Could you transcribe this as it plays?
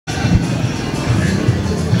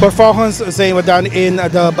Vervolgens zijn we dan in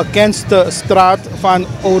de bekendste straat van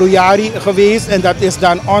Owru Yari geweest. En dat is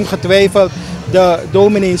dan ongetwijfeld de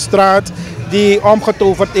Domineestraat, die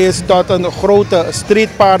omgetoverd is tot een grote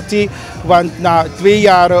streetparty. Want na 2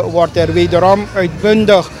 jaar wordt er wederom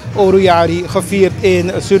uitbundig Owru Yari gevierd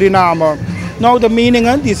in Suriname. Nou, de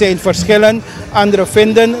meningen die zijn verschillend. Anderen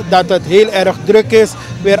vinden dat het heel erg druk is.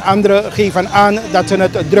 Weer anderen geven aan dat ze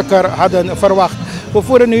het drukker hadden verwacht. We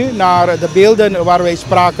voeren nu naar de beelden waar wij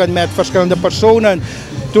spraken met verschillende personen.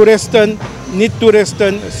 Toeristen,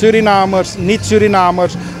 niet-toeristen, Surinamers,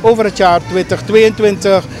 niet-Surinamers. Over het jaar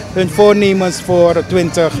 2022, hun voornemens voor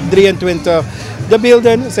 2023. De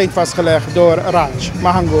beelden zijn vastgelegd door Raj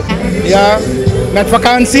Mahango. Ja, met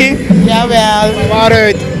vakantie? Jawel.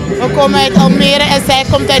 Waaruit? We komen uit Almere en zij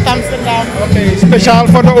komt uit Amsterdam. Oké, speciaal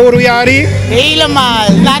voor de Owru Yari? Helemaal.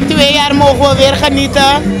 Na 2 jaar mogen we weer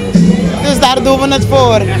genieten. Dus daar doen we het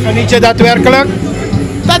voor. En geniet je daadwerkelijk?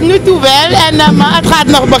 Tot nu toe wel, maar het gaat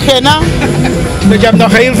nog beginnen. Dus je hebt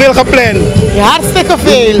nog heel veel gepland? Hartstikke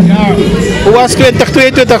veel. Ja. Hoe was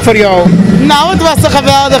 2022 voor jou? Nou, het was een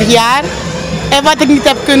geweldig jaar. En wat ik niet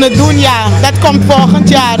heb kunnen doen, ja, dat komt volgend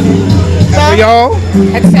jaar. Voor jou?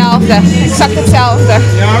 Hetzelfde, exact hetzelfde.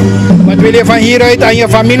 Ja. Wat wil je van hieruit aan je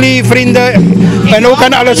familie, vrienden en ook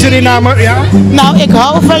aan alle Surinamers? Ja? Nou, ik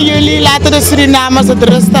hou van jullie. Laten de Surinamers het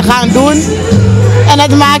rustig gaan doen. En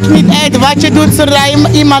het maakt niet uit wat je doet, zodra je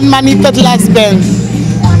iemand maar niet tot last bent.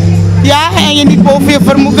 Ja, en je niet boven je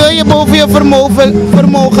vermogen, wil je boven je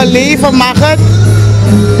vermogen leven, mag het.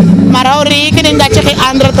 Maar hou rekening dat je geen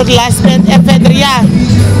andere tot last bent. En verder, ja,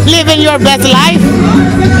 living your best life.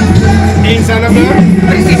 Eenzelfde?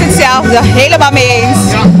 Precies hetzelfde, helemaal mee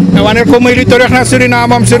eens. Ja. En wanneer komen jullie terug naar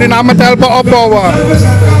Suriname om Suriname te helpen opbouwen?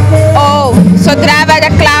 Oh, zodra wij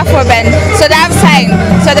er klaar voor zijn,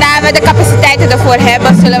 zodra we de capaciteiten ervoor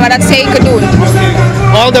hebben, zullen we dat zeker doen.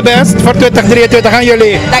 All the best voor 2023 aan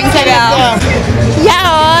jullie. Dankjewel. Ja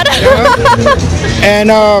hoor. Ja. En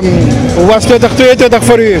hoe was 2022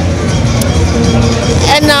 voor u?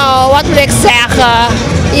 En wat moet ik zeggen?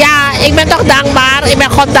 Ja, ik ben toch dankbaar. Ik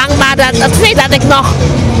ben God dankbaar dat het feit dat ik nog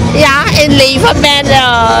in leven ben.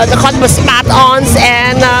 God bespaart ons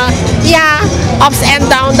en ups en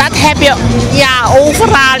downs, dat heb je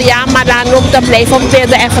overal, maar dan ook te blijven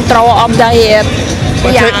bidden en vertrouwen op de Heer.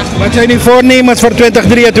 Wat zijn uw voornemens voor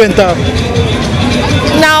 2023?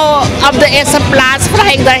 Nou, op de eerste plaats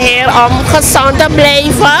vraag ik de Heer om gezond te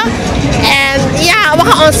blijven. En we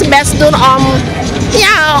gaan ons best doen om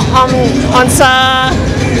onze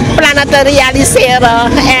plannen te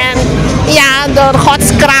realiseren. En door Gods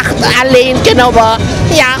kracht alleen kunnen we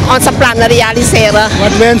onze plannen realiseren.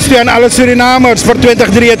 Wat wenst u aan alle Surinamers voor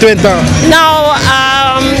 2023? Nou,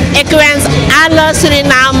 ik wens alle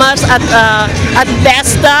Surinamers het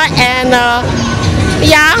beste en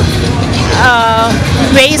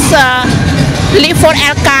wees lief voor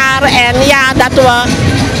elkaar en dat we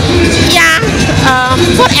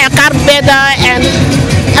voor elkaar bidden en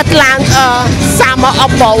het land samen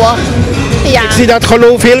opbouwen. Ja. Ik zie dat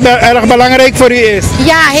geloof heel erg belangrijk voor u is.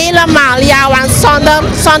 Ja, helemaal. Ja, want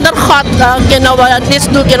zonder God kunnen we niets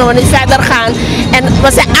doen, kunnen we niet verder gaan. En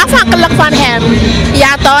we zijn afhankelijk van Hem.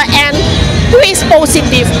 Ja toch? En wees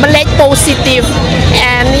positief, beleid positief.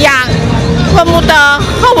 En we moeten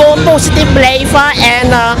gewoon positief blijven en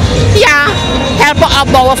helpen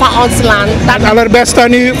opbouwen van ons land. Het allerbeste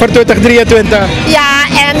aan u voor 2023. Ja,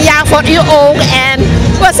 en voor u ook. En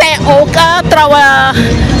we zijn ook trouwe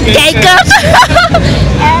kijkers.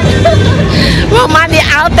 En we moeten niet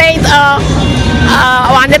altijd,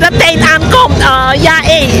 wanneer de tijd aankomt,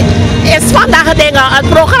 is vandaag het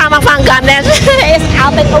programma van Ganesh is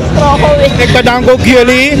altijd ook trouw geweest. Ik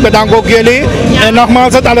bedank ook jullie. Ja. En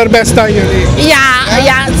nogmaals het allerbeste aan jullie.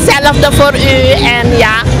 Ja, hetzelfde voor u en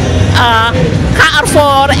ga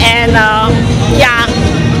ervoor en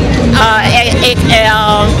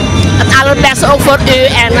het allerbeste ook voor u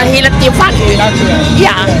en het hele team van u.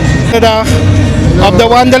 Ja. Dag. Op de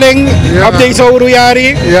wandeling op deze Owru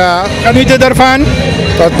Yari. Ja. Geniet u ervan?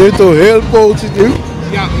 Tot nu toe heel positief.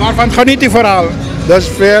 Ja, waarvan geniet u vooral? De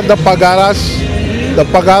sfeer, de pagaras. De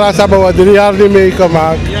pagaras hebben we 3 jaar niet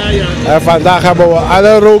meegemaakt. Ja. En vandaag hebben we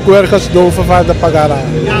alle rook weer gestoven van de pagara.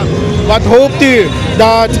 Ja. Wat hoopt u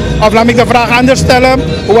dat, of laat ik de vraag anders stellen,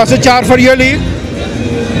 hoe was het jaar voor jullie?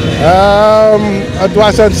 Het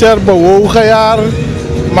was een zeer bewogen jaar,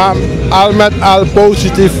 maar al met al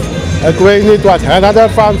positief. Ik weet niet wat Henna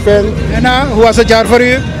ervan vindt. Henna, hoe was het jaar voor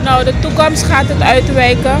u? Nou, de toekomst gaat het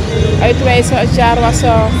uitwijzen. Het jaar was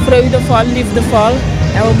vreugdevol, liefdevol.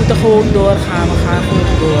 En we moeten gewoon doorgaan. We gaan gewoon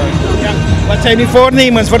door. Ja. Wat zijn uw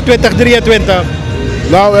voornemens voor 2023?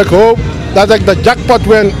 Nou, ik hoop dat ik de jackpot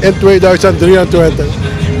win in 2023.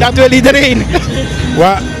 Dat wil iedereen.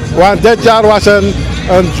 Want dit jaar was een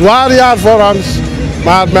zwaar jaar voor ons.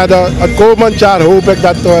 Maar met het komend jaar hoop ik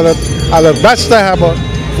dat we het allerbeste hebben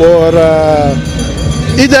voor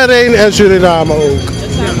iedereen in Suriname ook.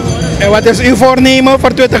 En wat is uw voornemen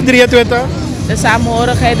voor 2023? De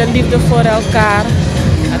samenhorigheid, de liefde voor elkaar.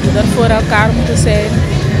 Dat we er voor elkaar moeten zijn.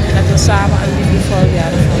 En dat we samen een liefdevol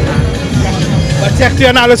jaar maken. Wat zegt u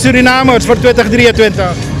aan alle Surinamers voor 2023?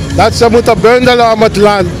 Dat ze moeten bundelen om het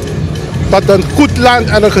land tot een goed land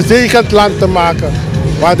en een gezegend land te maken.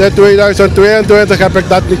 Want in 2022 heb ik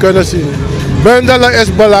dat niet kunnen zien. Bundelen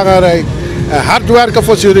is belangrijk en hard werken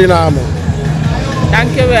voor Suriname.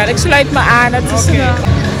 Dankjewel, ik sluit me aan. Het is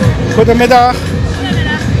Goedemiddag.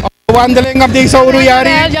 Wandeling op deze Owru Yari?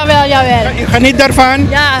 Jawel. U geniet daarvan?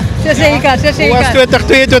 Ja, zeker. Hoe was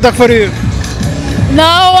 2022 voor u?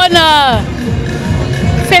 Nou, een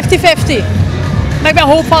 50-50. Maar ik ben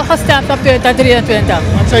hoopvol gestemd op 2023.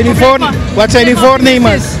 Wat zijn uw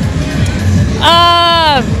voornemens?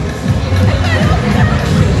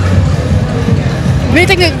 Weet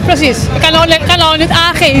ik niet precies. Ik kan nou niet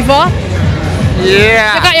aangeven.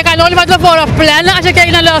 Yeah. Je kan nog niet wat ervoor plannen als je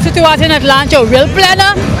kijkt naar de situatie in het land. Je wil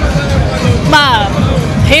plannen. Maar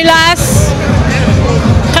helaas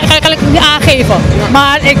kan ik het niet aangeven.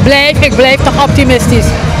 Maar ik blijf toch optimistisch.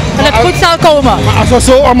 Dat het goed zal komen. Maar als we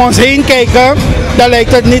zo om ons heen kijken, dan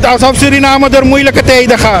lijkt het niet alsof Suriname door moeilijke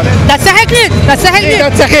tijden gaat. Dat zeg ik niet. Dat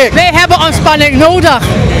zeg ik. Wij hebben ontspanning nodig.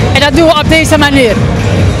 En dat doen we op deze manier.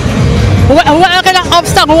 Hoe we elke dag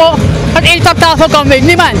opstaan, hoe we van één tot tafel komen, weet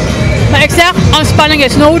niemand. Maar ik zeg, ontspanning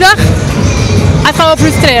is nodig. Het gaan we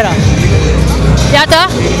frustreren. Ja toch?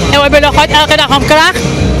 En we willen God elke dag om kracht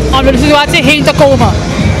om door de situatie heen te komen.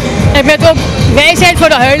 Ik weet ook wijsheid voor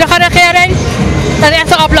de huidige regering dat er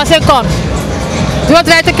echt een oplossing komt. Doe het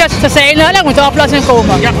rijdt te zijn, dan moet een oplossing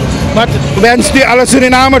komen. Ja. Wat wenst u alle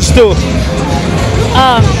Surinamers toe?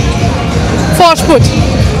 Voorspoed.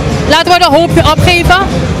 Laten we de hoop opgeven.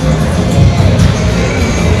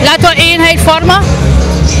 Laten we eenheid vormen.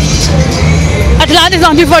 Het land is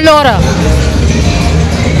nog niet verloren.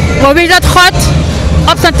 We weten dat God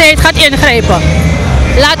op zijn tijd gaat ingrijpen.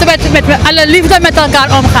 Laten we met alle liefde met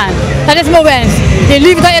elkaar omgaan. Dat is mijn wens. Die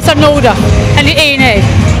liefde is er nodig. En die eenheid.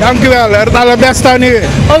 Dank u wel. Het allerbeste aan u.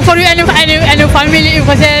 Ook voor u en uw familie, uw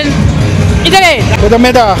gezin. Iedereen.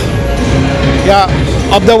 Goedemiddag. Ja,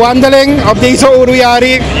 op de wandeling op deze Owru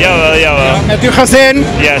Yari. Jawel. Ja, met uw gezin.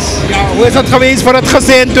 Yes. Ja, hoe is het geweest voor het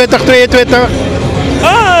gezin 2022?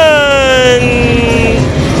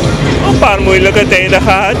 Een paar moeilijke tijden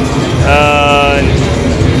gehad.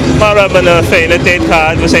 Maar we hebben een fijne tijd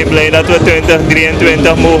gehad. We zijn blij dat we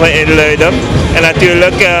 2023 mogen inluiden. En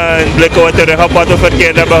natuurlijk blikken we terug op wat we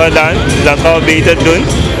verkeerd hebben gedaan. Dat gaan we beter doen.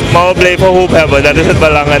 Maar we blijven hoop hebben, dat is het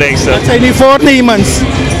belangrijkste. Wat zijn uw voornemens?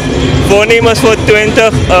 Voornemens voor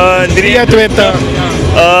 2023?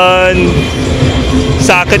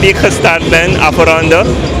 Zaken die ik gestart ben,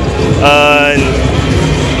 afronden.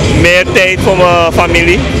 Meer tijd voor mijn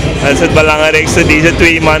familie. Dat is het belangrijkste, deze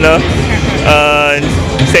twee mannen.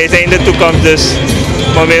 Zij zijn de toekomst, dus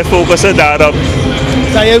maar meer focussen daarop.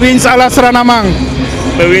 Saya wins alas ranamang.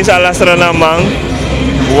 We wins alas ranamang.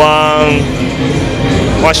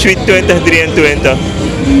 Wang sweet 2023.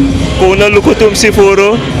 Kono lukutum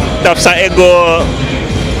sifuro. Tap sa ego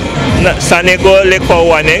lek for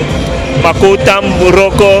waning. Makutam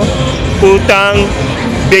roko. Kutang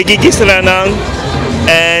begi kisranang.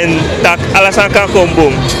 En tak alasan kan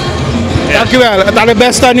kombum. Dank u wel. Het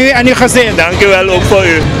allerbeste aan u en uw gezin. Dank u wel, ook voor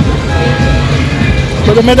u.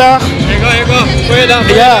 Goedemiddag.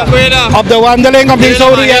 Goeiedag. Ja, Goeiedag. op de wandeling op deze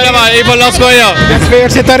Owru Yari. Helemaal, even los voor je. De sfeer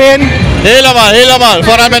zit erin. Helemaal.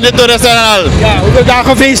 Vooral met de toeristen en al. Ja, hoeveel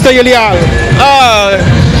dagen feesten jullie al?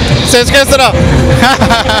 Sinds gisteren.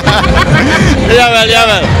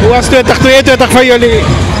 Jawel. Hoe was 2022 voor jullie?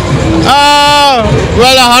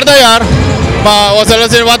 Wel een harde jaar. Maar we zullen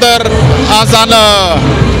zien wat er aanstaande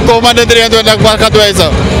komende 23 gaat wijzen.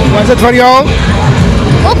 Was het voor jou?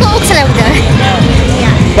 Ook hetzelfde.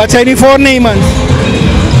 Wat zijn uw voornemens?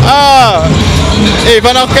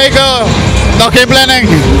 Even nog kijken. Nog geen planning.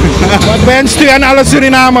 Wat wenst u aan alle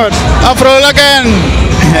Surinamers? Een vrolijk en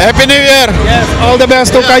happy new year. Yes, all the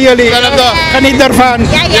best ook aan jullie. Geniet daarvan.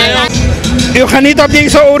 Ja. U geniet op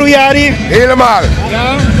deze Owru Yari? Helemaal.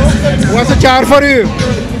 Ja. Hoe was het jaar voor u?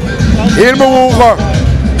 Heel bewogen.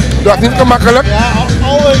 Dat is niet gemakkelijk.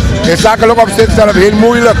 In zakelijk opzicht zelf heel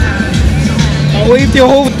moeilijk. Hoe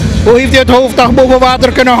heeft u het hoofd toch boven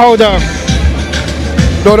water kunnen houden?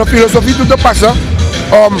 Door de filosofie toe te passen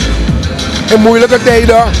om in moeilijke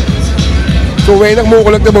tijden zo weinig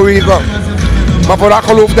mogelijk te bewegen. Maar vooral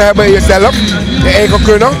geloof te hebben in jezelf, je eigen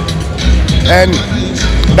kunnen. En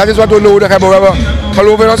dat is wat we nodig hebben. We hebben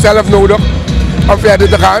geloof in onszelf nodig om verder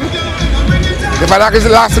te gaan. En vandaag is de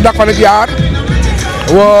laatste dag van het jaar.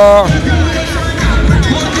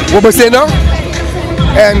 We bezinnen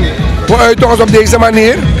en we uiten ons op deze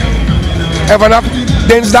manier. En vanaf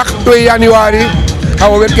dinsdag 2 januari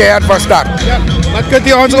gaan we weer keihard van start. Ja. Wat kunt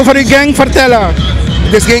u ons over uw gang vertellen?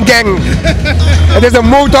 Het is geen gang. Het is een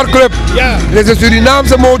motorclub. Ja. Het is een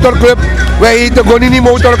Surinaamse motorclub. Wij heten Gonini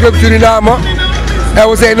Motorclub Suriname. En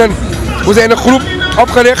we zijn een groep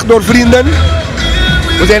opgericht door vrienden.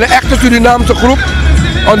 We zijn een echte Surinaamse groep,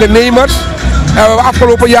 ondernemers. En we hebben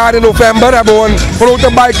afgelopen jaar in november hebben we een grote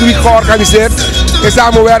bike week georganiseerd in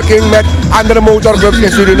samenwerking met andere motorclubs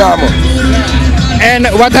in Suriname.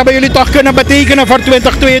 En wat hebben jullie toch kunnen betekenen voor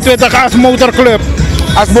 2022 als motorclub?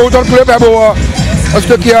 Als motorclub hebben we een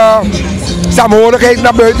stukje samenhorigheid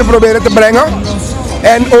naar buiten proberen te brengen.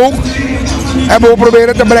 En ook hebben we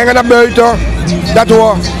proberen te brengen naar buiten dat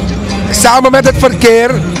we samen met het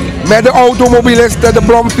verkeer, met de automobilisten, de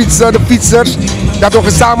bromfietsers, de fietsers, dat we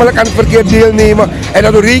gezamenlijk aan het verkeer deelnemen en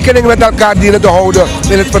dat we rekening met elkaar dienen te houden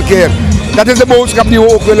in het verkeer. Dat is de boodschap die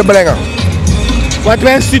we ook willen brengen. Wat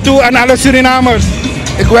wenst u toe aan alle Surinamers?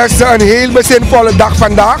 Ik wens ze een heel bezinvolle dag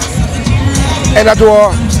vandaag. En dat we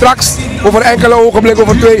straks over enkele ogenblikken,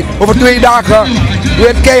 over twee dagen,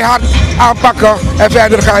 weer keihard aanpakken en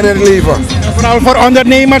verder gaan in het leven. En vooral voor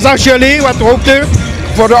ondernemers als jullie, wat hoopt u?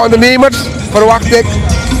 Voor de ondernemers verwacht ik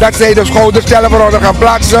dat zij de schouders stellen voor ons gaan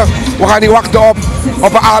plaatsen. We gaan niet wachten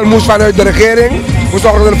op een aalmoes vanuit de regering. We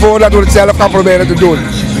zorgen ervoor dat we het zelf gaan proberen te doen.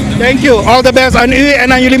 Thank you. All the best aan u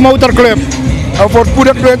en aan jullie motorclub. En voor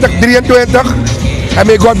spoedig 2023 en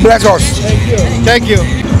may God bless us. Thank you.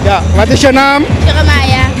 Ja, wat is je naam?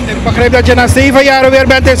 Jeremiah. Ik begreep dat je na 7 jaar weer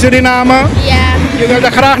bent in Suriname. Ja. Je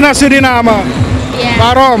wilde graag naar Suriname. Ja.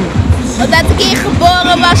 Waarom? Omdat ik hier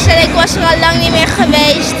geboren was en ik was er al lang niet meer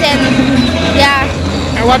geweest. En ja.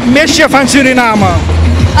 En wat mis je van Suriname?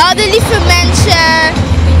 Al de lieve mensen,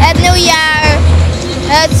 het nieuwjaar,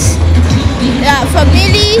 het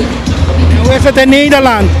familie. En hoe is het in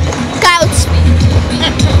Nederland? Koud.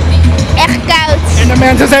 Echt koud. En de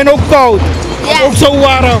mensen zijn ook koud? Ja. Ook zo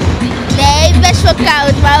warm? Nee, best wel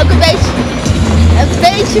koud, maar ook een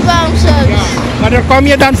beetje warm soms. Ja. Maar dan kom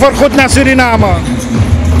je dan voor goed naar Suriname?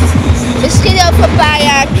 Misschien over een paar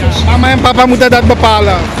jaar. Ja, mama en papa moeten dat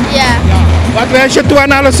bepalen. Ja. Wat wens je toe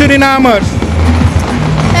aan alle Surinamers?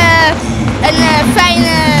 Een fijne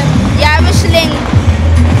jaarwisseling.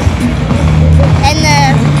 En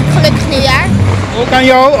gelukkig nieuwjaar. Ook aan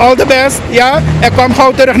jou, all the best. Ja? En kom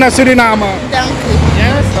gauw terug naar Suriname. Dank u.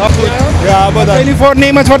 Yes, goed. Ja, maar Wat zijn jullie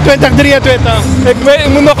voornemens voor 2023? Ik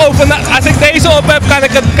moet nog over, als ik deze op heb, kan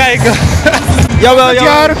ik het kijken. Jawel, het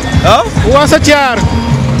jaar? Huh? Hoe was het jaar?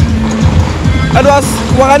 Het was,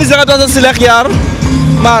 we gaan niet zeggen het was een slecht jaar,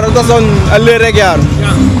 maar het was een leerrijk jaar.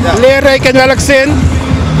 Ja. Leerrijk in welk zin?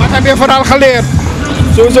 Wat heb je vooral geleerd?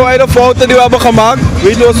 Sowieso uit de fouten die we hebben gemaakt.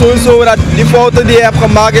 Weet je sowieso dat die fouten die je hebt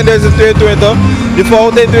gemaakt in 2022, die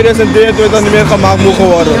fouten in 2023 niet meer gemaakt mogen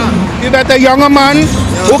worden. Ja. U bent een jonge man. Ja.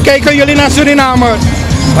 Hoe kijken jullie naar Suriname?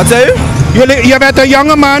 Wat zei u? Je bent een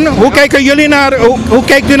jonge man. Hoe kijken jullie naar, hoe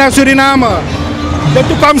kijkt u naar Suriname? De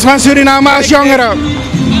toekomst van Suriname als jongeren.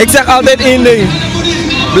 Ik zeg altijd één ding.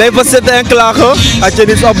 Blijven zitten en klagen als je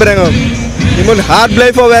niets opbrengen. Je moet hard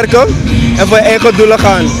blijven werken en voor je eigen doelen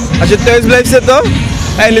gaan. Als je thuis blijft zitten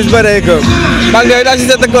en niets bereiken. Maakt niet uit als je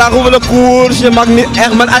zit te klagen over de koers, je maakt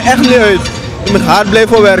echt niet uit. Je moet hard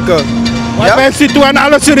blijven werken. Wat wens u toe aan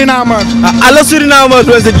alle Surinamers? Aan alle Surinamers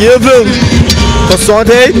wens ik heel veel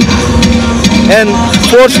gezondheid en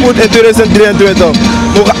voorspoed in 2023.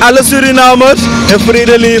 Mogen alle Surinamers in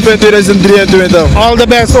vrede leven in 2023. All the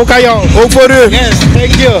best, ook aan jou. Ook voor u. Yes,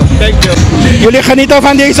 thank you. Thank you. Jullie genieten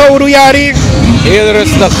van deze Owru Yari? Heel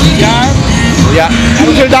rustig. Ja? Ja.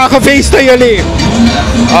 Hoeveel dagen feesten jullie?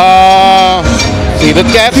 Zie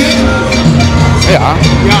het kerst? Ja.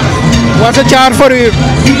 Hoe was het jaar voor u?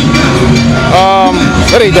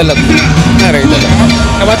 Redelijk. Redelijk.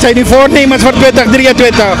 En wat zijn uw voornemens voor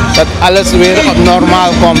 2023? Dat alles weer op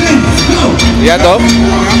normaal komt. Ja toch?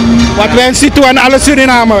 Wat wenst u toe aan alle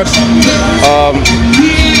Surinamers?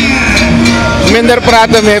 Minder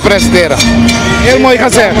praten, meer presteren. Heel mooi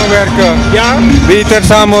gezegd. Samenwerken. Ja? Beter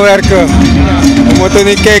samenwerken. We moeten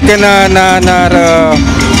niet kijken naar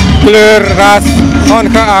kleur, ras,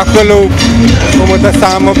 ongeacht geloof. We moeten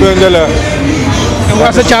samen bundelen. En hoe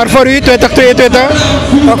was het jaar voor u, 2022?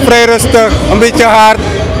 Nog vrij rustig, een beetje hard,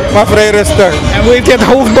 maar vrij rustig. En hoe heeft u het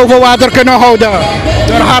hoofd boven water kunnen houden?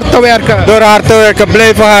 Door hard te werken. Door hard te werken,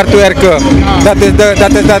 blijven hard werken.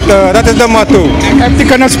 Dat is de motto. Heb je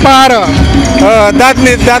kunnen sparen?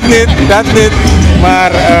 Dat niet.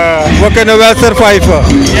 Maar we kunnen wel surviven.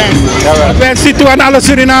 Wat wens je toe aan alle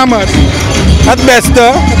Surinamers? Het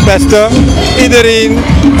beste.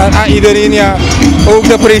 Iedereen, ja. Ook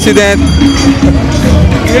de president.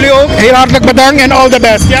 Jullie ook heel hartelijk bedankt en all the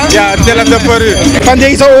best, ja? Ja, hetzelfde voor u. Van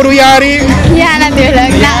deze Owru Yari? Ja,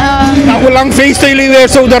 natuurlijk. Nou, hoe lang feesten jullie weer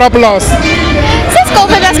zo erop los? Sinds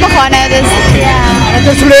COVID was begonnen, dus ja.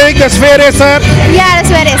 Het is leuk, de sfeer is er. Ja, de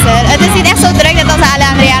sfeer is er. Het is niet echt zo druk net als alle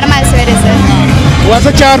andere jaren, maar de sfeer is er. Hoe was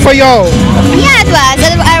het jaar voor jou? Ja, het was.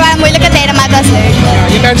 Er waren moeilijke tijden, maar het was leuk.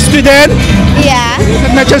 Je bent student? Ja. Hoe is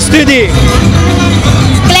het met je studie?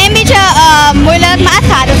 Klein beetje moeilijk, maar het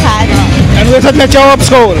gaat. En hoe is het met jou op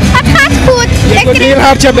school? Het gaat goed. Je doet heel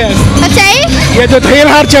hard je best. Wat zei je? Je doet heel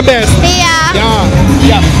hard je best.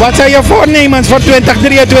 Ja. Wat zijn je voornemens voor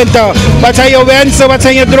 2023? Wat zijn je wensen? Wat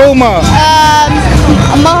zijn je dromen?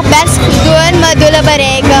 Mijn best doen, mijn doelen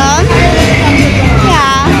bereiken. Ja.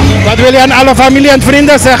 Wat wil je aan alle familie en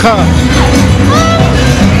vrienden zeggen?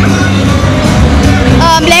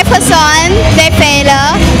 Blijf gezond, blijf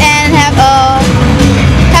veilig en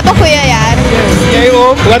heb een goede jaar. Jij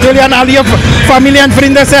ook? Wat wil je aan al je familie en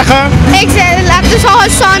vrienden zeggen? Ik zeg, laten ze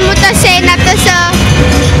gezond moeten zijn, dat ze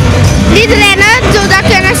niet rennen, zodat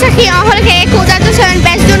kunnen ze geen ongeluk krijgen. Ik hoop dat ze hun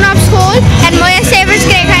best doen op school en mooie cijfers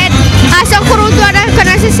krijgen. Als ze groot worden,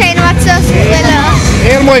 kunnen ze zijn wat ze willen.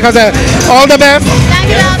 Heel mooi gezegd. All the best.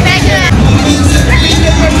 Dankjewel, dankjewel.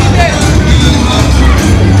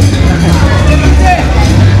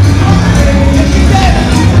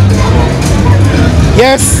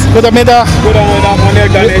 Yes, goedemiddag. Goedemiddag meneer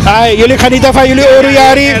Ganesh. Hi, jullie genieten van jullie Owru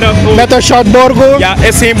Yari met een shot borgo? Ja,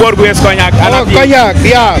 is geen borgo, is cognac. Oh, cognac,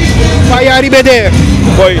 ja. Van Yari bede.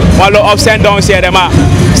 Boy, wallo ups en downs hier, maar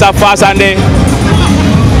sta vast aan de.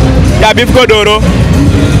 Ja, Bif Kodoro.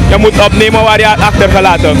 Je moet opnemen waar je had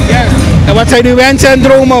achtergelaten. Yes. En wat zijn uw wensen en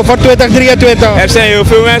dromen voor 2023? Er zijn heel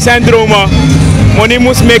veel wensen en dromen. Money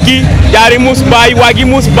moest meki, Yari moest bij, Wagi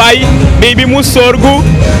moest bij, baby moest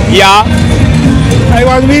zorgen. Ja. Hij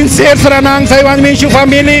was winst zeer ranang, hij was winst je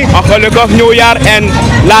familie. Een gelukkig nieuwjaar en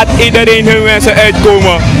laat iedereen hun wensen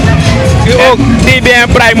uitkomen. U ook. DB en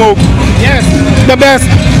Prime ook. Yes, the best.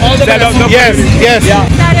 All the best. Yes, yes. Ja.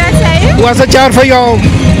 Hoe was het jaar voor jou?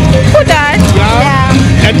 Goed dan. Ja.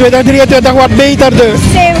 En 2023 wordt beter dus.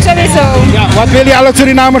 Nee, sowieso. Ja. Wat wil je alle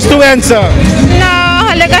Surinamers toewensen? Nou,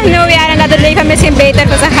 gelukkig nieuwjaar en dat het leven misschien beter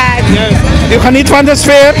voor ze gaat. Yes. U geniet van de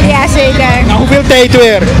sfeer? Ja, zeker. Nou, hoeveel tijd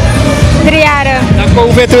weer? 3 jaren. Na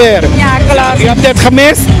COVID weer? Ja, klopt. U hebt het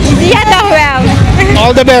gemist? Ja, toch wel.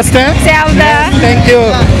 All the best, hè? Hetzelfde. Thank you.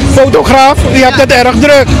 Fotograaf, u hebt het erg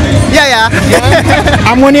druk. Ja.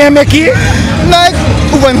 Ammonie en Mekkie? Nee,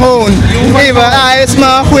 oefen gewoon. Even, hij is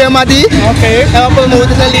mijn goede madie. Oké. En we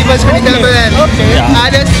promoten zijn levensgenieter brand.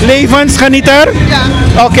 Oké. Levensgenieter?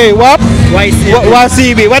 Ja. Oké, wat?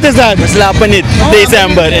 Wasibi, wat is dat? We slapen niet.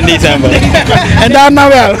 In december. En daarna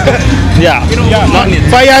wel? Ja, nog niet.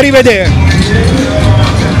 Van Yari bede?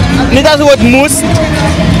 Niet als het moest,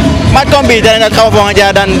 maar het komt beter en dat gaan we volgend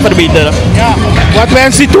jaar dan verbeteren. Ja. Wat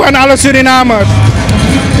wens je toe aan alle Surinamers?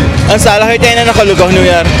 Een zalig uiteinde en een gelukkig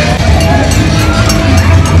nieuwjaar.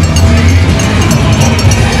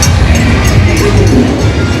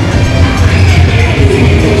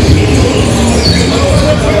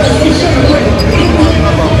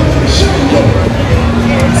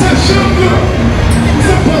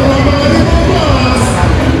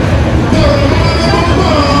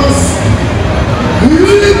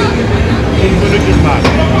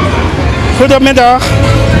 Goedemiddag.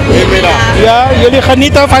 Goedemiddag. Ja, jullie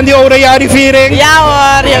genieten van die Owru Yari viering? Ja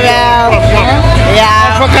hoor, jawel.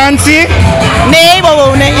 Ja. Op vakantie? Nee, we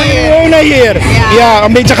wonen hier. We wonen hier? Ja,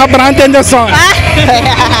 een beetje gebrand in de zon.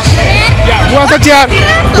 Ja, hoe was het jaar?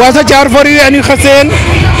 Hoe was het jaar voor u en uw gezin?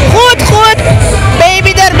 Goed.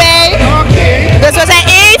 Baby erbij. Dus we zijn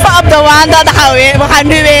even op de wandel. We gaan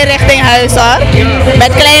nu weer richting huis hoor.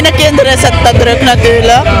 Met kleine kinderen is het te druk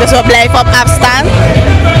natuurlijk. Dus we blijven op afstand.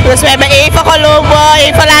 Dus we hebben even gelopen,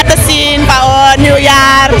 even laten zien van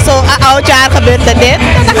nieuwjaar, zo oudjaar gebeurt er dit.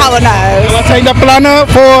 En dan gaan we naar huis. Wat zijn de plannen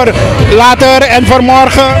voor later en voor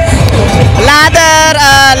morgen? Later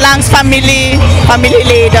langs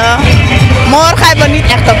familieleden. Morgen hebben we niet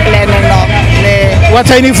echt een planning nog. Nee. Wat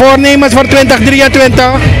zijn uw voornemens voor 2023?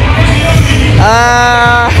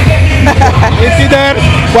 Is u er?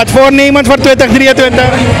 Wat voornemens voor 2023?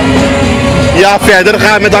 Ja, verder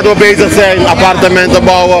gaan met dat we bezig zijn. Appartementen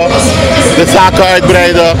bouwen, de zaken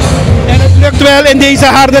uitbreiden. En het lukt wel in deze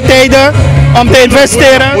harde tijden? om te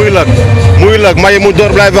investeren? Moeilijk, maar je moet door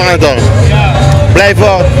blijven gaan toch.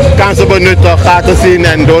 Blijven kansen benutten, gaten zien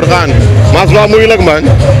en doorgaan. Maar het is wel moeilijk, man.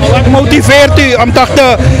 Wat motiveert u om toch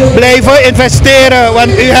te blijven investeren?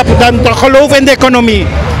 Want u hebt dan toch geloof in de economie?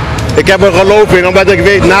 Ik heb er geloof in, omdat ik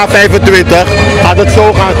weet na 25 gaat het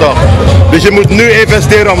zo gaan toch. Dus je moet nu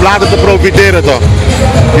investeren om later te profiteren toch.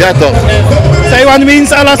 Ja toch. Zij wan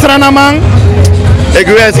winst alas ranamang? Ik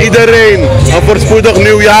wens iedereen een voorspoedig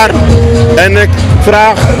nieuwjaar. En ik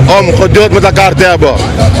vraag om geduld met elkaar te hebben.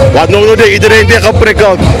 Want nu iedereen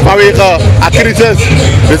tegenprikkeld vanwege een crisis.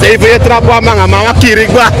 Dus even je trap aan mama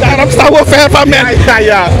kirikba. Daarom staan we ver van mij.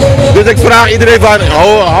 Ja. Dus ik vraag iedereen van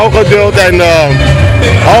hou geduld en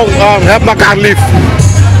heb elkaar lief.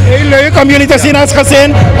 Heel leuk om jullie te zien als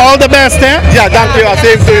gezin. All the best hè? Ja, dankjewel.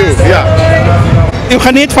 Same to you. Ja. U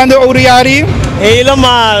geniet van de Owru Yari?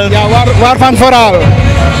 Helemaal. Ja, waarvan vooral?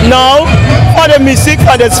 Nou, voor de muziek,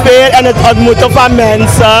 voor de sfeer en het ontmoeten van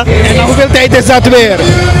mensen. En hoeveel tijd is dat weer?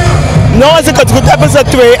 Nou, als ik het goed heb, is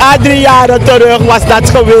het 2 à 3 jaar terug was dat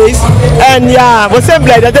geweest. En ja, we zijn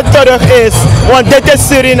blij dat het terug is, want dit is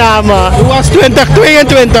Suriname. Hoe was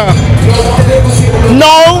 2022?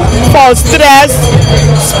 Nou, van stress,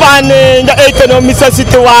 spanning, de economische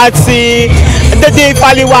situatie, de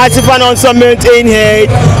devaluatie van onze munteenheid.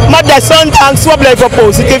 Maar desondanks, we blijven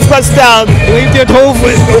positief gesteld. Hoe heeft u het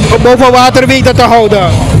hoofd boven water weten te houden?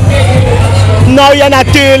 Nou ja,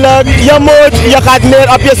 natuurlijk. Je gaat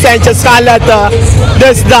meer op je centjes gaan letten.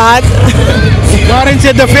 Dus dat. Waarin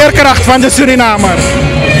zit de veerkracht van de Surinamer?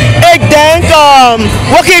 Ik denk,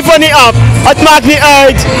 we geven niet op. Het maakt niet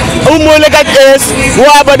uit hoe moeilijk het is.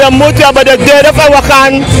 We hebben de moed, we hebben de durf en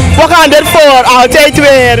we gaan ervoor. Altijd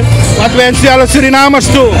weer. Wat wens je alle Surinamers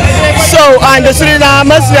toe? Zo, aan de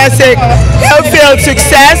Surinamers wens ik heel veel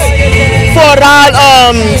succes.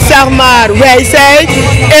 Vooral, zeg maar, wijsheid,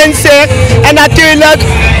 inzicht en natuurlijk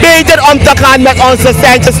beter om te gaan met onze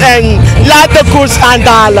centjes en laat de koers gaan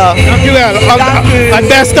dalen. Dankjewel. Het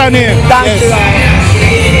beste aan u. Dankjewel.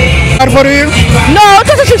 Voor u? Nou,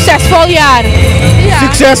 het is een succesvol jaar. Ja.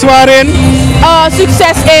 Succes waarin?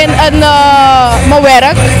 Succes in mijn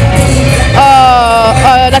werk.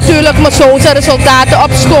 Natuurlijk mijn zoons resultaten op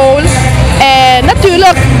school. En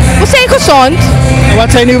natuurlijk, we zijn gezond.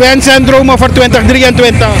 Wat zijn uw wensen en dromen voor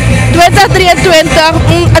 2023? 2023,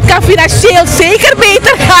 het kan financieel zeker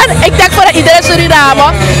beter gaan. Ik denk voor iedere Suriname.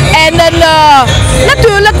 En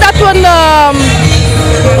natuurlijk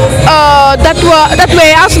dat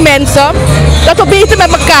wij als mensen, dat we beter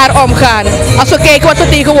met elkaar omgaan. Als we kijken wat er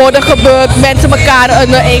tegenwoordig gebeurt, mensen elkaar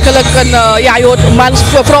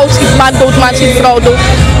vrouw schiet man dood, man schiet vrouw dood.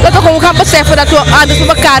 Dat we gewoon gaan beseffen dat we anders met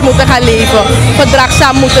elkaar moeten gaan leven,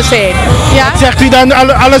 verdraagzaam moeten zijn. Ja? Wat zegt u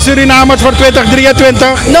dan alle Surinamers voor 2023?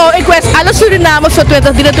 Nou, ik wens alle Surinamers voor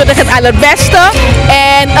 2023 het allerbeste.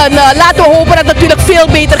 En laten we hopen dat het natuurlijk veel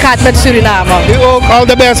beter gaat met Suriname. U ook, all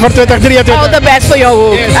the best voor 2023. All the best voor jou ook.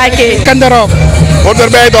 Yes. Okay. Kan erop. Hoort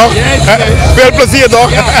erbij toch? Veel plezier toch?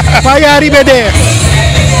 Yari bede.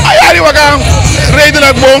 Yari, we gaan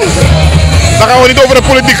redelijk boom. Dan gaan we niet over de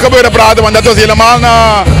politiek gebeuren praten, want dat was helemaal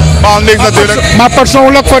niks natuurlijk. Maar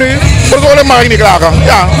persoonlijk voor u? Persoonlijk mag ik niet klagen.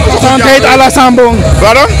 Ja. Gezondheid à la Sambong.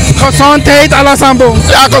 Waarom? Gezondheid à la Sambong.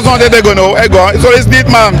 Ja, gezondheid ik go. Zo is het niet,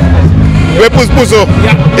 man. We poeso.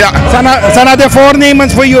 Ja. Zijn de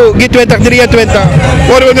voornemens voor jou, 2023?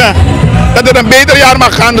 Dat het een beter jaar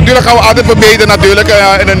mag gaan. Natuurlijk gaan we altijd verbeteren natuurlijk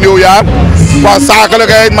in een nieuw jaar. Qua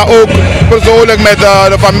zakelijkheid, maar ook persoonlijk met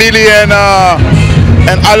de familie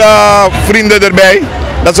en alle vrienden erbij.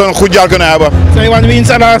 Dat ze een goed jaar kunnen hebben. Zij wan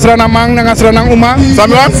winst ala Suriname nanga Suriname uma.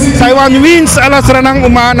 Samuel? Zij wan winst ala Suriname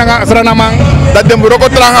uma nanga Suriname. Dat de buroko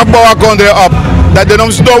tranga bouwen kondre op. Dat de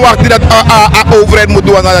nom sto wacht dat overheid moet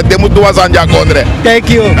doen, dat de moet doen aan ja kondre. Thank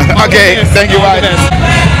you. Okay, thank you. Bye.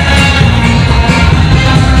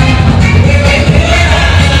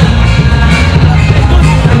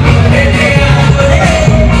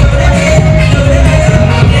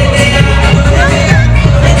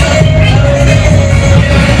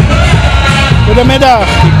 Goedemiddag.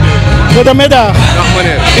 Goedemiddag. Dag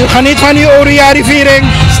meneer. U geniet van uw Owru Yari viering?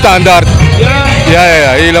 Standaard. Ja,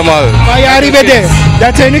 helemaal. Yari bede.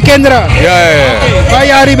 Dat zijn uw kinderen? Ja.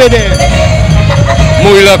 Yari bede.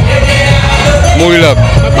 Moeilijk.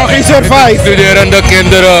 Maar toch geen survive? Studerende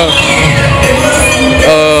kinderen.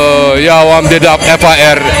 Want dit op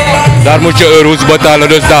FAR. Daar moet je euro's betalen,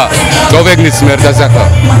 dus daar hoef ik niets meer te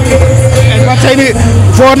zeggen. En wat zijn uw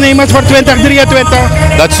voornemens voor 2023?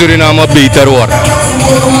 Dat Suriname beter wordt.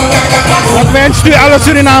 Wat wenst u alle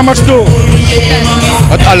Surinamers toe?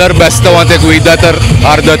 Het allerbeste, want ik weet dat er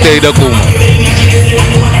harde tijden komen.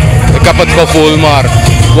 Ik heb het gevoel, maar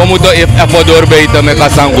we moeten even doorbijten met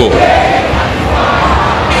Kasango.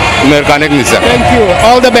 Meer kan ik niet zeggen. Thank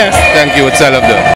you. All the best. Thank you, hetzelfde.